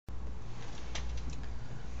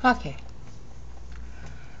Okay.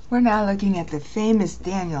 We're now looking at the famous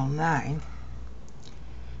Daniel 9,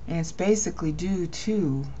 and it's basically due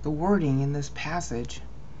to the wording in this passage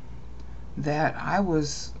that I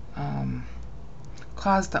was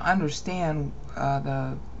caused to understand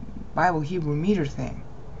the Bible Hebrew meter thing.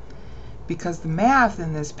 Because the math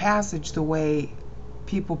in this passage, the way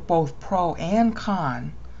people both pro and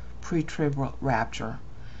con pre-trib rapture,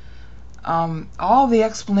 all the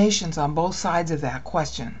explanations on both sides of that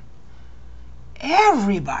question,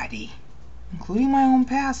 everybody, including my own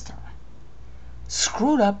pastor,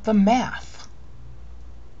 screwed up the math.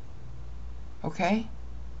 Okay?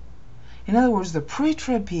 In other words, the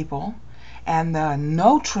pre-trib people and the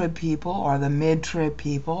no-trib people, or the mid-trib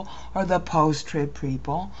people, or the post-trib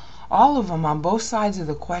people, all of them on both sides of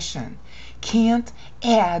the question can't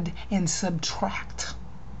add and subtract.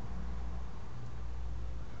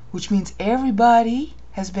 Which means everybody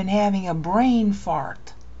has been having a brain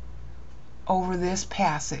fart over this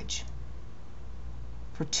passage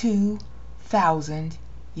for 2,000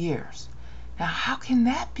 years. Now, how can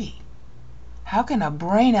that be? How can a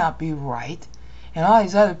brain out be right and all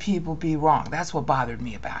these other people be wrong? That's what bothered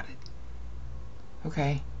me about it.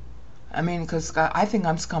 Okay? I mean, because I think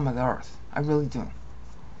I'm scum of the earth. I really do.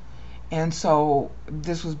 And so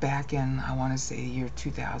this was back in, I want to say, the year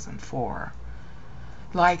 2004.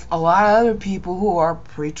 Like a lot of other people who are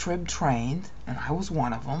pre-trib trained, and I was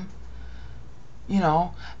one of them, you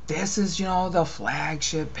know, this is, you know, the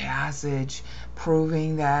flagship passage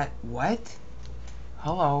proving that, what?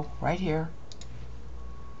 Hello, right here.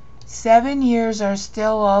 7 years are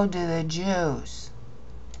still owed to the Jews.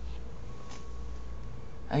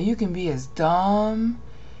 Now you can be as dumb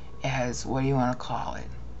as, what do you want to call it?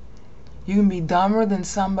 You can be dumber than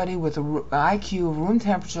somebody with an IQ of room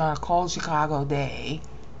temperature on a cold Chicago day,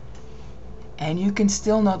 and you can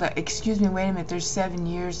still know that, excuse me, wait a minute, there's 7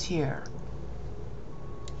 years here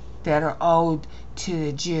that are owed to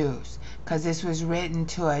the Jews, because this was written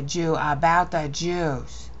to a Jew about the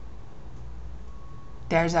Jews.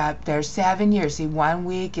 There's 7 years. See, 1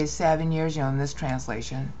 week is 7 years, you know, in this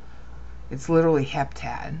translation. It's literally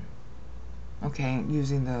heptad. Okay,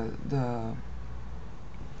 using the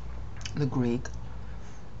Greek.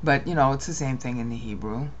 But, you know, it's the same thing in the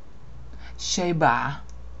Hebrew. Sheba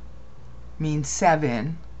means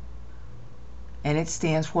 7, and it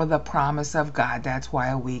stands for the promise of God. That's why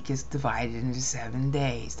a week is divided into 7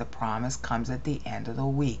 days. The promise comes at the end of the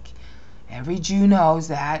week. Every Jew knows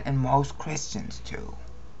that, and most Christians too.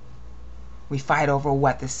 We fight over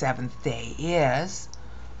what the 7th day is,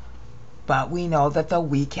 but we know that the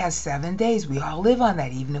week has 7 days. We all live on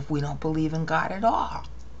that, even if we don't believe in God at all.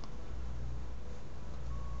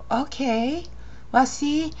 Okay, well,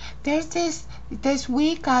 see, there's this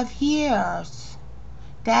week of years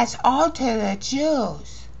that's owed to the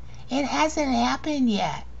Jews. It hasn't happened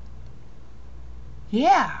yet.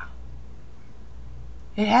 Yeah,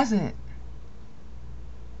 it hasn't.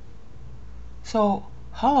 So,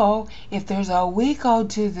 hello, if there's a week owed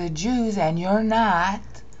to the Jews and you're not,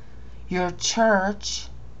 your church,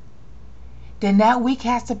 then that week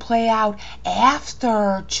has to play out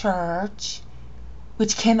after church,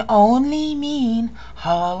 which can only mean,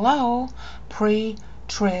 hello,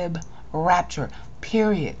 pre-trib rapture,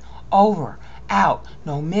 period, over, out,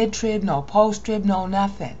 no mid-trib, no post-trib, no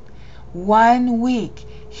nothing. 1 week,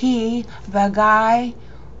 he, the guy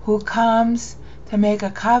who comes to make a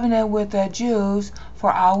covenant with the Jews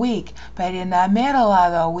for a week, but in the middle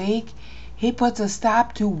of the week, he puts a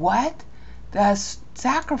stop to what? The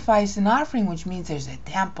sacrifice and offering, which means there's a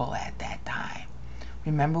temple at that time.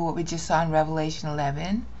 Remember what we just saw in Revelation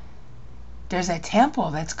 11? There's a temple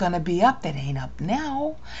that's going to be up that ain't up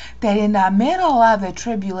now, that in the middle of the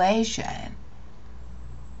tribulation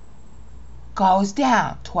goes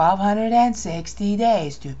down 1,260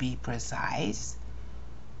 days to be precise.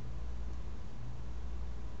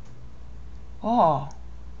 Oh,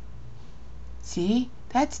 see,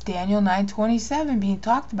 that's Daniel 9:27 being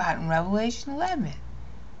talked about in Revelation 11.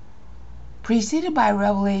 Preceded by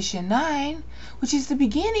Revelation 9, which is the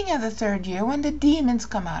beginning of the 3rd year when the demons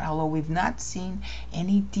come out, although we've not seen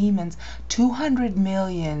any demons 200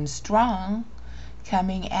 million strong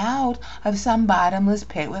coming out of some bottomless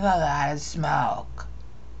pit with a lot of smoke,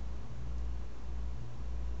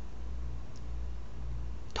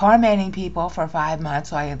 tormenting people for 5 months.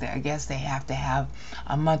 So I guess they have to have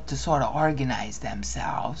a month to sort of organize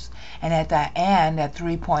themselves, and at the end, at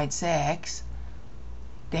 3.6,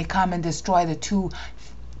 they come and destroy the 2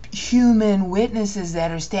 human witnesses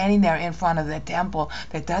that are standing there in front of the temple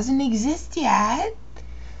that doesn't exist yet.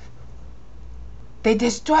 They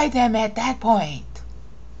destroy them at that point.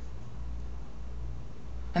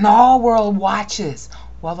 And the whole world watches.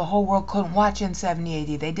 Well, the whole world couldn't watch in 70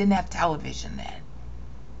 AD. They didn't have television then.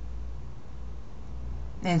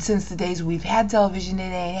 And since the days we've had television,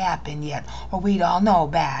 it ain't happened yet. Or we'd all know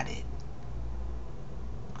about it.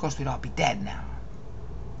 Of course, we'd all be dead now.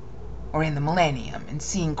 Or in the millennium and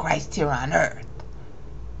seeing Christ here on earth.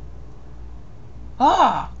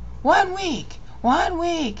 Oh, 1 week. 1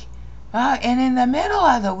 week. And in the middle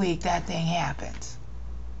of the week, that thing happens.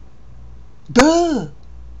 Duh.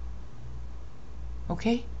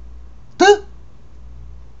 Okay? Duh.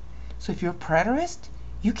 So if you're a preterist,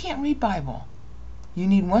 you can't read Bible. You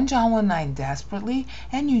need 1 John 1:9 desperately,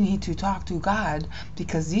 and you need to talk to God,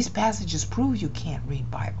 because these passages prove you can't read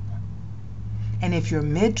Bible. And if you're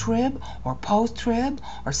mid-Trib or post-Trib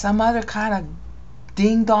or some other kind of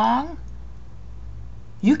ding-dong,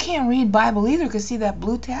 you can't read Bible either, because see that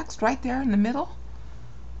blue text right there in the middle?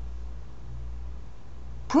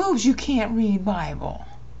 Proves you can't read Bible.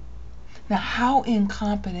 Now, how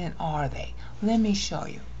incompetent are they? Let me show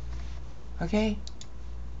you. Okay?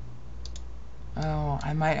 Oh,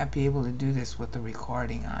 I might not be able to do this with the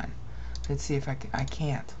recording on. Let's see if I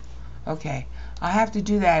can't. Okay, I'll have to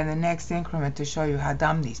do that in the next increment to show you how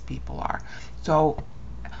dumb these people are. So,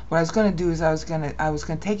 what I was going to do is I was going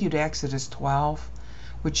to take you to Exodus 12,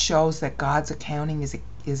 which shows that God's accounting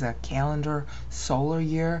is a calendar solar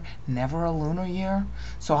year, never a lunar year.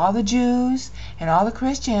 So all the Jews and all the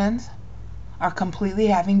Christians are completely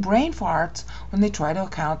having brain farts when they try to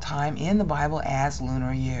account time in the Bible as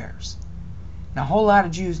lunar years. Now, a whole lot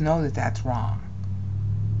of Jews know that that's wrong.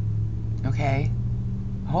 Okay?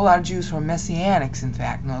 A whole lot of Jews who are Messianics, in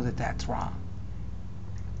fact, know that that's wrong.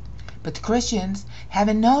 But the Christians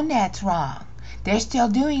haven't known that's wrong. They're still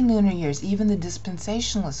doing lunar years. Even the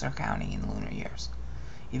dispensationalists are counting in lunar years.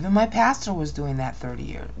 Even my pastor was doing that 30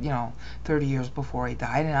 years before he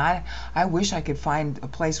died. And I wish I could find a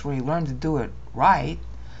place where he learned to do it right,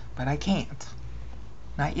 but I can't.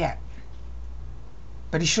 Not yet.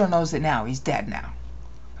 But he sure knows it now. He's dead now.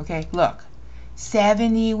 Okay, look.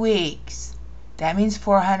 70 weeks. That means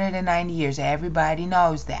 490 years. Everybody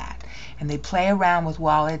knows that. And they play around with,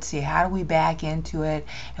 well, let's see, how do we back into it?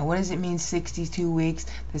 And what does it mean, 62 weeks?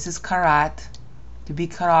 This is karat. To be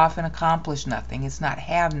cut off and accomplish nothing. It's not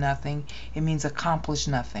have nothing. It means accomplish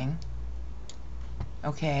nothing.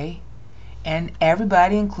 Okay? And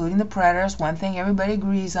everybody, including the preterists, one thing everybody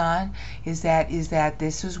agrees on is that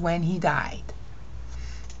this is when he died.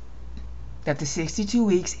 That the 62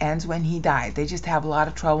 weeks ends when he died. They just have a lot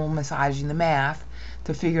of trouble massaging the math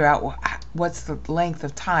to figure out what's the length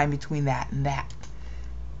of time between that and that.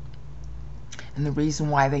 And the reason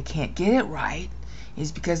why they can't get it right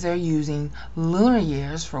is because they're using lunar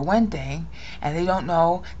years for one thing, and they don't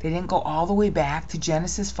know, they didn't go all the way back to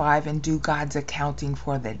Genesis 5 and do God's accounting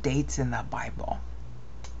for the dates in the Bible.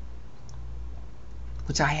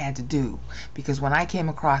 Which I had to do, because when I came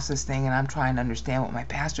across this thing and I'm trying to understand what my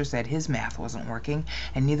pastor said, his math wasn't working,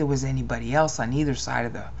 and neither was anybody else on either side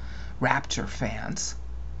of the Rapture fans.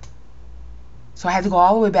 So I had to go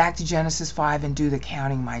all the way back to Genesis 5 and do the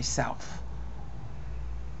counting myself.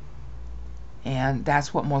 And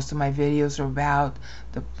that's what most of my videos are about.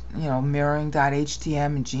 The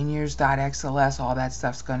mirroring.htm and genius.xls, all that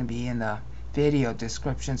stuff's going to be in the video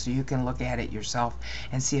description, so you can look at it yourself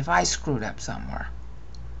and see if I screwed up somewhere.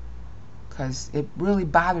 Because it really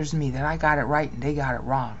bothers me that I got it right and they got it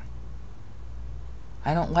wrong.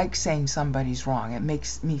 I don't like saying somebody's wrong. It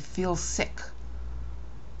makes me feel sick.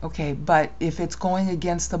 Okay, but if it's going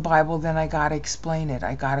against the Bible, then I gotta explain it.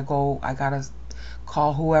 I gotta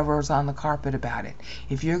call whoever's on the carpet about it.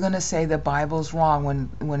 If you're gonna say the Bible's wrong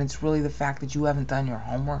when it's really the fact that you haven't done your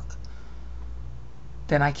homework,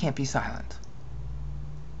 then I can't be silent.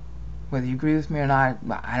 Whether you agree with me or not,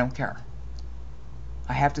 I don't care.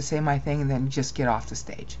 I have to say my thing and then just get off the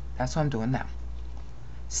stage. That's what I'm doing now.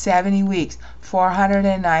 70 weeks,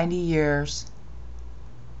 490 years,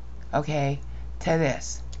 okay, to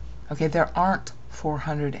this. Okay, there aren't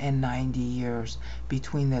 490 years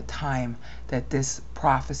between the time that this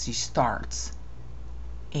prophecy starts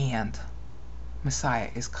and Messiah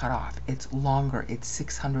is cut off. It's longer. It's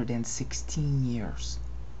 616 years.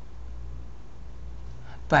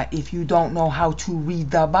 But if you don't know how to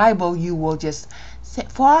read the Bible, you will just say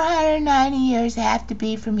 490 years have to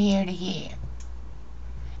be from here to here.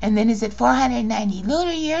 And then is it 490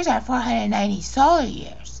 lunar years or 490 solar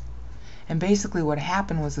years? And basically what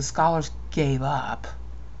happened was the scholars gave up.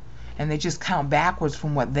 And they just count backwards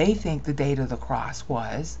from what they think the date of the cross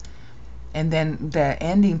was. And then the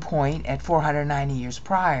ending point at 490 years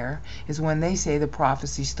prior is when they say the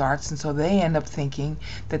prophecy starts, and so they end up thinking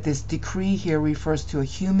that this decree here refers to a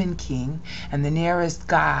human king, and the nearest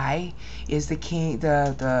guy is the king,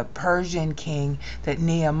 the Persian king that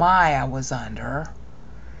Nehemiah was under.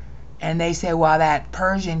 And they say, well, that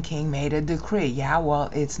Persian king made a decree. Yeah, well,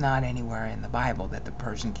 it's not anywhere in the Bible that the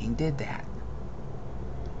Persian king did that.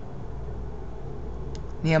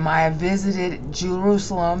 Nehemiah visited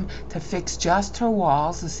Jerusalem to fix just her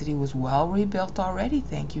walls. The city was well rebuilt already,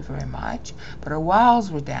 thank you very much, but her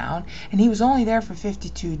walls were down, and he was only there for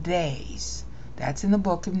 52 days. That's in the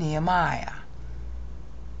book of Nehemiah.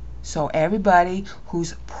 So everybody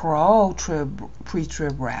who's pro-Trib,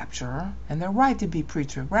 pre-Trib rapture, and they're right to be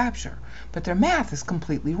pre-Trib rapture, but their math is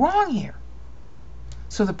completely wrong here.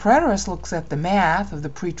 So the preterist looks at the math of the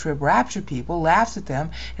pre-Trib rapture people, laughs at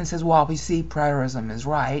them, and says, well, we see preterism is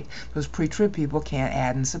right. Those pre-Trib people can't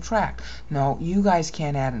add and subtract. No, you guys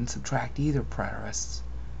can't add and subtract either, preterists.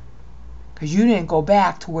 Because you didn't go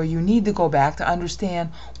back to where you need to go back to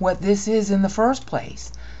understand what this is in the first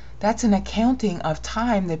place. That's an accounting of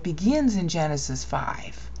time that begins in Genesis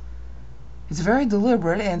 5. It's very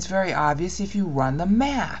deliberate, and it's very obvious if you run the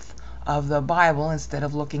math of the Bible instead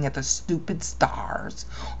of looking at the stupid stars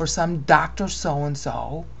or some Dr.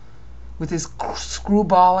 so-and-so with his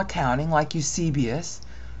screwball accounting like Eusebius,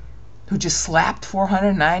 who just slapped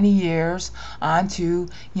 490 years onto,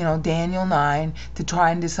 Daniel 9 to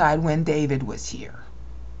try and decide when David was here.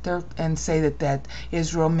 And say that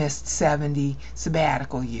Israel missed 70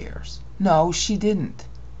 sabbatical years. No, she didn't.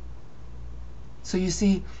 So you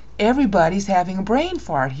see, everybody's having a brain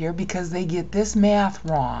fart here because they get this math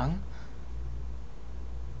wrong.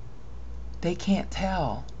 They can't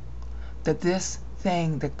tell that this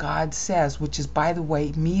thing that God says, which is, by the way,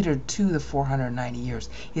 metered to the 490 years,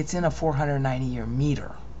 it's in a 490-year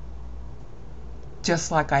meter. Just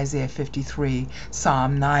like Isaiah 53,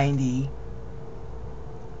 Psalm 90,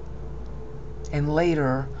 and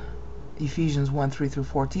later Ephesians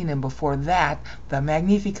 1:3-14, and before that, the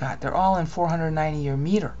Magnificat. They're all in 490-year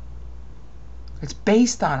meter. It's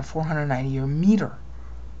based on a 490-year meter.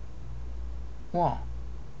 Well,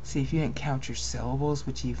 see, if you didn't count your syllables,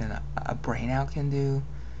 which even a brainout can do,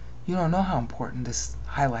 you don't know how important this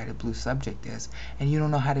highlighted blue subject is, and you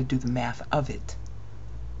don't know how to do the math of it.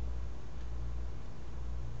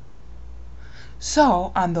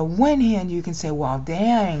 So, on the one hand, you can say, well,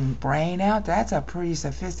 dang, brainout, that's a pretty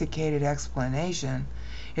sophisticated explanation.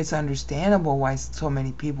 It's understandable why so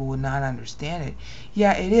many people would not understand it.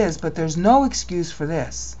 Yeah, it is, but there's no excuse for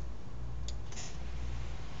this.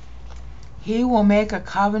 He will make a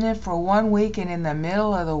covenant for 1 week, and in the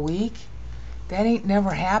middle of the week, that ain't never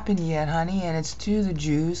happened yet, honey, and it's to the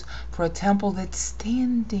Jews for a temple that's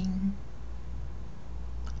standing.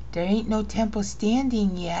 There ain't no temple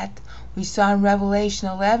standing yet. We saw in Revelation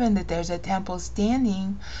 11 that there's a temple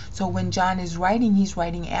standing. So when John is writing, he's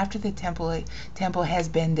writing after the temple has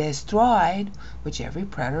been destroyed, which every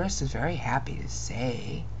preterist is very happy to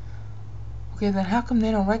say. Okay, then how come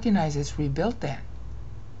they don't recognize it's rebuilt then?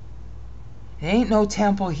 There ain't no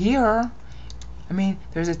temple here. I mean,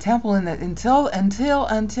 there's a temple in the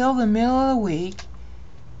until the middle of the week,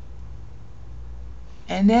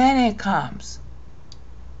 and then it comes.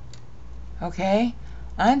 Okay?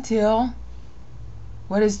 Until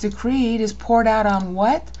what is decreed is poured out on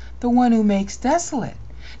what? The one who makes desolate.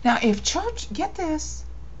 Now, if church, get this,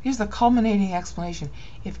 here's the culminating explanation.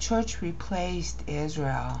 If church replaced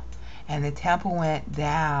Israel and the temple went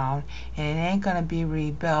down and it ain't going to be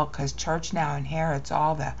rebuilt because church now inherits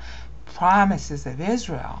all the promises of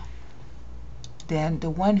Israel, then the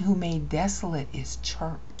one who made desolate is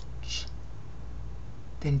church.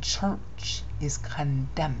 Then church is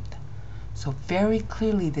condemned. So very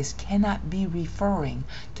clearly this cannot be referring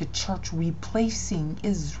to church replacing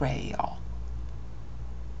Israel.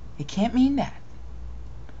 It can't mean that.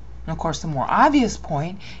 And of course the more obvious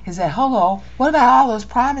point is that, hello, what about all those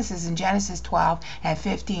promises in Genesis 12 and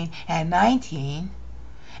 15 and 19?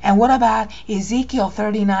 And what about Ezekiel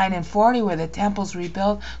 39 and 40 where the temple's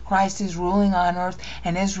rebuilt, Christ is ruling on earth,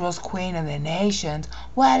 and Israel's queen of the nations?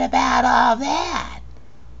 What about all that?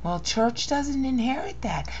 Well, church doesn't inherit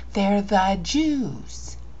that. They're the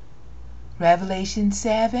Jews. Revelation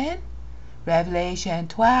 7, Revelation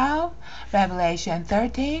 12, Revelation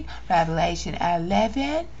 13, Revelation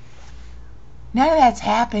 11. None of that's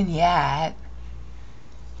happened yet.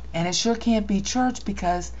 And it sure can't be church,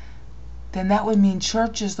 because then that would mean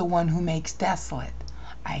church is the one who makes desolate.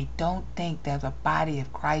 I don't think that the body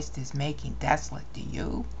of Christ is making desolate, do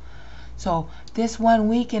you? So this 1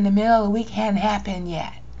 week in the middle of the week hadn't happened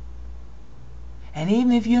yet. And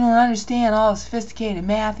even if you don't understand all the sophisticated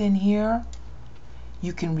math in here,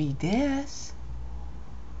 you can read this.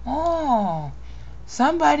 Oh,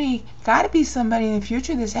 gotta be somebody in the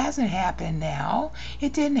future. This hasn't happened now.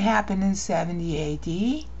 It didn't happen in 70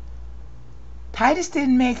 AD. Titus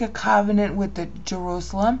didn't make a covenant with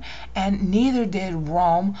Jerusalem, and neither did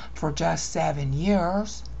Rome for just 7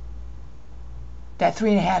 years. That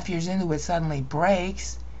 3.5 years into it suddenly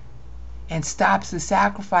breaks and stops the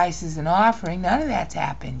sacrifices and offering. None of that's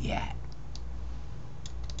happened yet.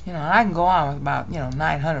 And I can go on with about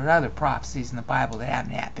 900 other prophecies in the Bible that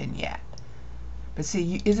haven't happened yet. But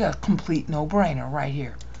see, it's a complete no-brainer right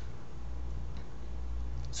here.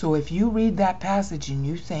 So if you read that passage and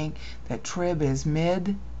you think that Trib is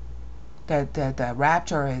that the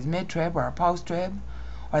Rapture is mid-Trib or post-Trib,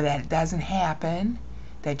 or that it doesn't happen,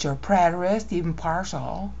 that you're preterist, even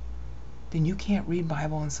partial, then you can't read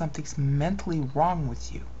Bible and something's mentally wrong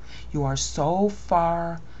with you. You are so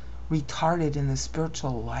far retarded in the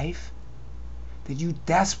spiritual life that you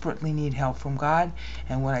desperately need help from God.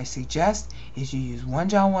 And what I suggest is you use 1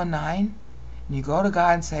 John 1:9, and you go to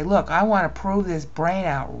God and say, look, I want to prove this brain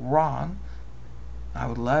out wrong. I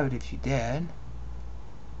would love it if you did.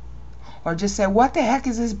 Or just say, what the heck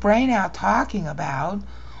is this brain out talking about?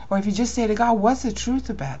 Or if you just say to God, what's the truth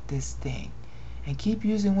about this thing? And keep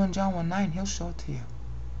using 1 John 1:9, he'll show it to you.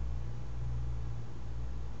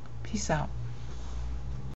 Peace out.